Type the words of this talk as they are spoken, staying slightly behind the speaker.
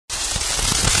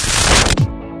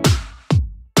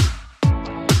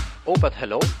Oh, but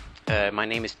hello. My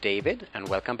name is David, and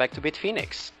welcome back to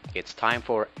BitFenix. It's time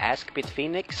for Ask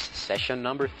BitFenix session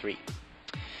number 3.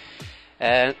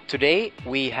 Today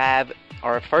we have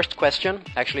our first question,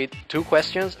 actually 2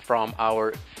 questions from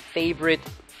our favorite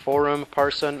forum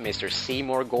person, Mr.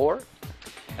 Seymour Gore.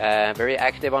 Very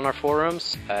active on our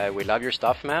forums. We love your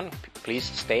stuff, man. Please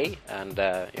stay and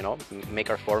make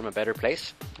our forum a better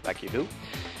place, like you do.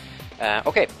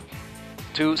 Okay,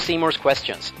 to Seymour's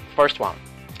questions. First one.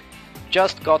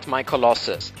 Just got my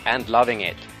Colossus and loving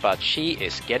it, but she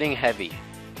is getting heavy.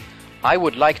 I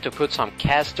would like to put some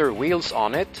caster wheels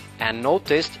on it and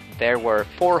noticed there were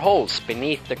 4 holes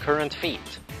beneath the current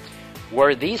feet.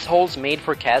 Were these holes made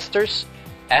for casters?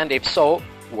 And if so,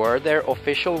 were there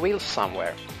official wheels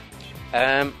somewhere?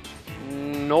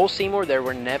 No, Seymour, there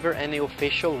were never any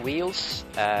official wheels.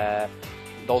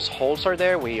 Those holes are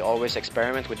there. We always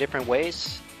experiment with different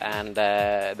ways, and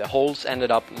the holes ended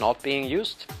up not being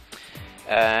used.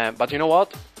 But you know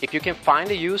what? If you can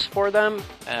find a use for them,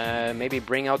 maybe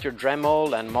bring out your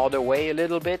Dremel and mod away a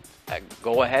little bit,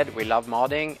 go ahead. We love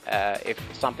modding. If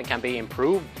something can be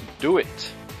improved, do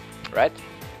it. Right?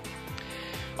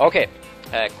 Okay,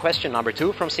 question number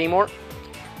 2 from Seymour.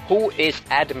 Who is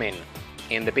admin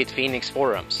in the BitFenix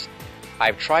forums?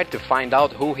 I've tried to find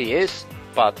out who he is,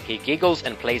 but he giggles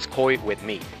and plays coy with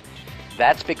me.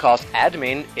 That's because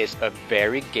admin is a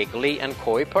very giggly and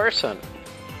coy person.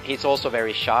 He's also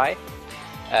very shy.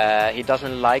 He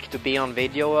doesn't like to be on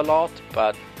video a lot,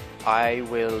 but I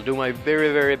will do my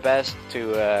very, very best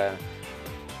to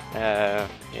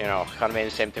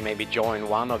convince him to maybe join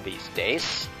one of these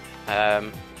days.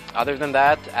 Other than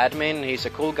that, admin, he's a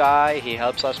cool guy. He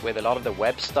helps us with a lot of the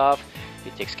web stuff.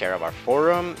 He takes care of our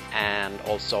forum and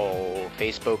also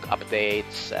Facebook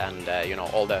updates and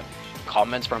all the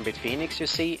comments from BitFenix you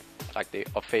see, like the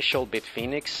official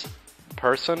BitFenix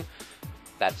person.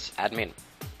 That's admin.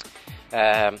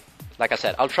 Like I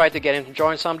said, I'll try to get him to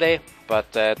join someday,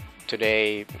 but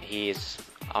today he's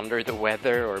under the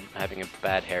weather or having a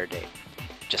bad hair day,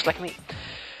 just like me.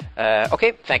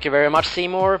 Okay, thank you very much,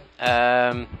 Seymour.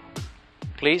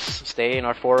 Please stay in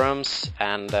our forums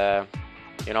and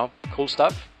cool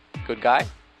stuff. Good guy.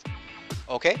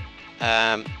 Okay,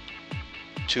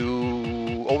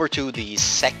 over to the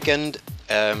second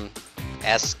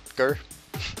asker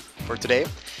for today.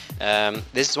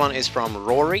 This one is from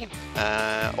Rory,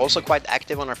 also quite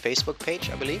active on our Facebook page,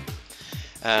 I believe.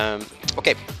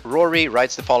 Okay, Rory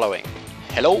writes the following.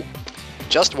 Hello,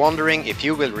 just wondering if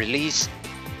you will release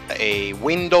a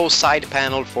window side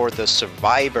panel for the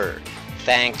Survivor.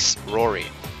 Thanks, Rory.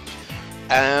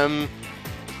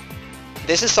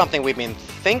 This is something we've been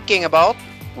thinking about.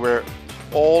 We're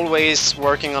always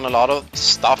working on a lot of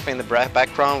stuff in the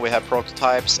background. We have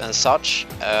prototypes and such.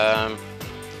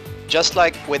 Just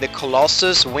like with the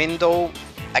Colossus window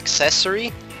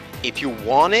accessory, if you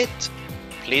want it,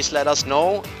 please let us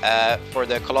know. For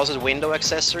the Colossus window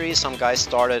accessory, some guys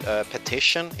started a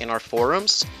petition in our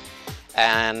forums,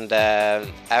 and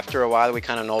after a while we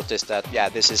kind of noticed that, yeah,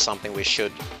 this is something we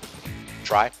should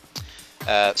try.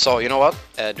 So you know what,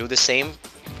 do the same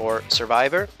for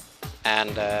Survivor,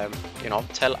 and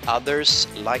tell others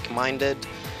like-minded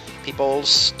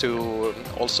peoples to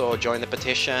also join the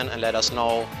petition and let us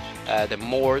know. The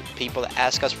more people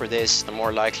ask us for this, the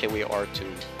more likely we are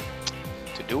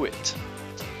to do it.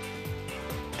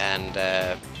 And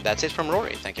that's it from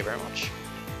Rory. Thank you very much.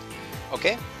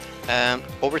 Okay,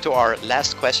 over to our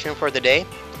last question for the day.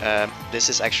 This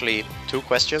is actually 2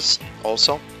 questions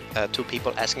also, 2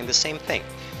 people asking the same thing.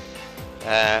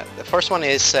 The first one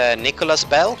is Nicolas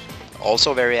Bell,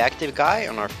 also a very active guy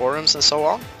on our forums and so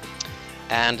on.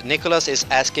 And Nicolas is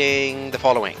asking the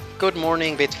following. Good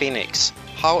morning, BitFenix.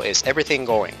 How is everything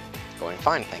going? Going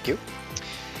fine, thank you.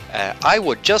 I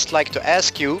would just like to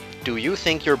ask you, do you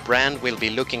think your brand will be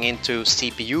looking into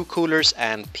CPU coolers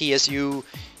and PSU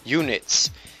units?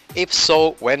 If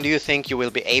so, when do you think you will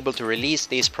be able to release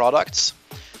these products?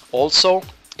 Also,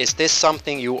 is this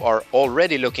something you are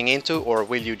already looking into, or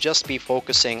will you just be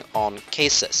focusing on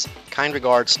cases? Kind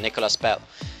regards, Nicolas Bell.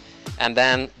 And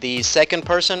then the second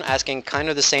person asking kind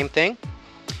of the same thing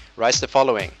writes the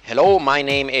following. Hello, my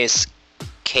name is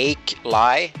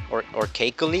CakeLie or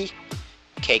CakeLie.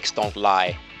 Cakes don't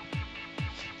lie.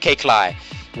 CakeLie.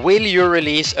 Will you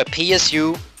release a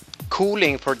PSU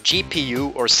cooling for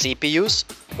GPU or CPUs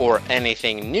or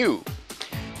anything new?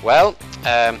 Well,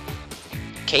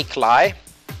 CakeLie,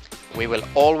 we will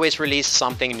always release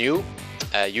something new.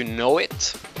 You know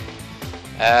it.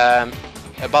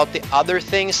 About the other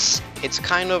things, it's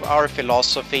kind of our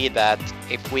philosophy that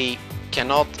if we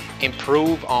cannot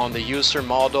improve on the user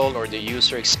model or the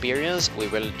user experience, we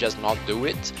will just not do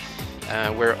it.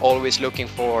 We're always looking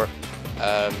for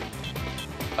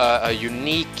a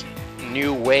unique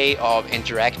new way of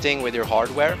interacting with your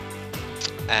hardware,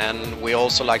 and we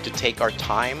also like to take our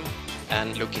time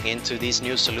and looking into these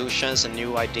new solutions and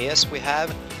new ideas we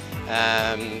have.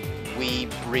 We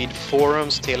read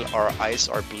forums till our eyes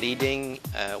are bleeding.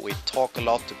 We talk a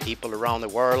lot to people around the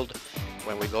world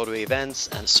when we go to events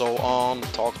and so on.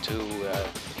 Talk to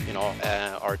you know,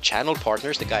 our channel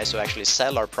partners, the guys who actually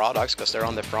sell our products, because they're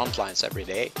on the front lines every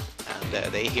day,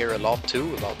 and they hear a lot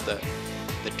too about the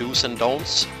do's and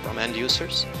don'ts from end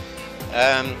users.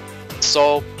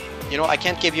 So, you know, I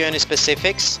can't give you any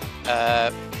specifics.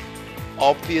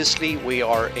 Obviously, we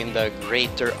are in the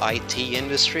greater IT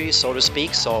industry, so to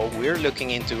speak, so we're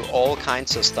looking into all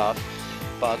kinds of stuff,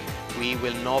 but we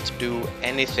will not do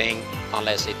anything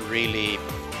unless it really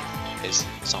is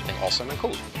something awesome and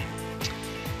cool.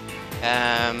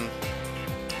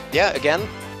 Yeah, again,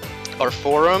 our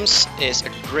forums is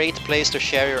a great place to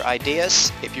share your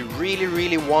ideas. If you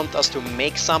really want us to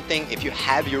make something, if you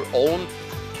have your own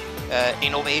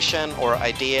innovation or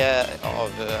idea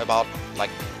of about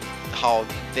like how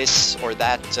this or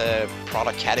that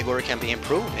product category can be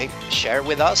improved, share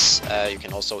with us. You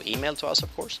can also email to us,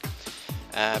 of course,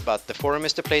 but the forum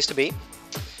is the place to be.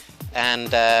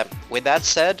 And with that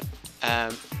said,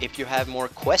 if you have more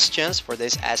questions for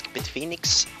this Ask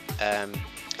BitFenix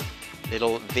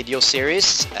little video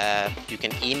series, you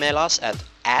can email us at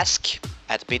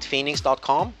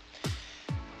ask@bitfenix.com.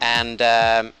 And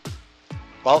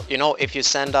well, you know, if you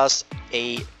send us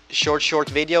a short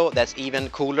video, that's even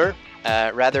cooler.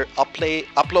 Rather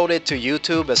upload it to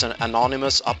YouTube as an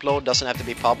anonymous upload, doesn't have to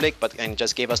be public, but and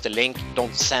just give us the link.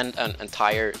 Don't send an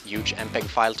entire huge MPEG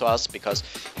file to us, because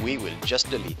we will just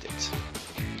delete it.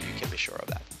 You can be sure of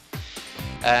that.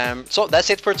 So that's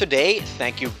it for today.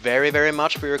 Thank you very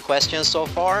much for your questions so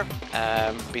far.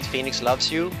 BitFenix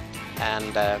loves you,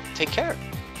 and take care.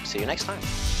 See you next time.